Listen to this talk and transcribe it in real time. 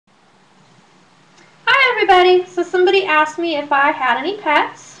everybody, so somebody asked me if I had any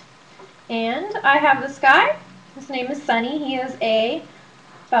pets, and I have this guy. His name is Sunny. He is a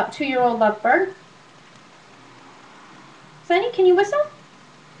about 2-year-old lovebird. Sunny, can you whistle?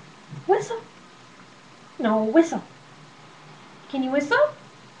 Whistle. No, whistle. Can you whistle?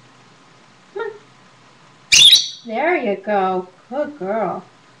 Come on. There you go. Good girl.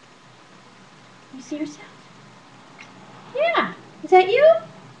 You see yourself? Yeah. Is that you?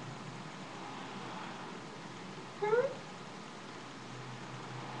 Hmm?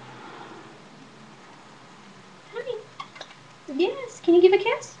 Honey. Yes. Can you give a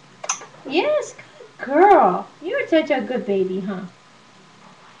kiss? Yes. Good girl. You're such a good baby, huh?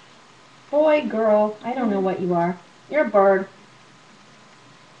 Boy, girl. I don't know what you are. You're a bird.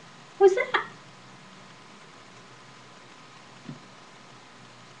 What's that?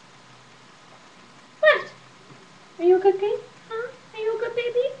 What? Are you a good baby? Huh? Are you a good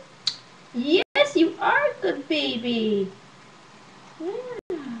baby? Yes, you are a good baby.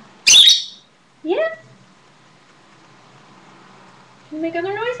 Yeah. Yeah? Can you make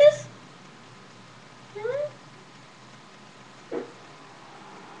other noises? Hmm?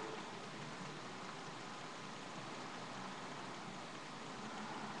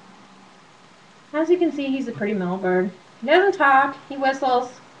 As you can see, he's a pretty mellow bird. He doesn't talk. He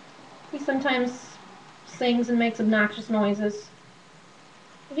whistles. He sometimes sings and makes obnoxious noises.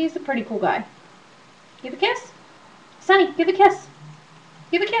 But he's a pretty cool guy. Give a kiss. Sunny, give a kiss.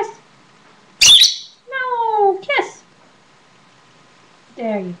 Give a kiss. No, kiss.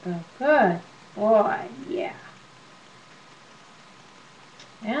 There you go. Good boy. Yeah.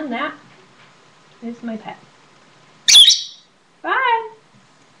 And that is my pet. Bye.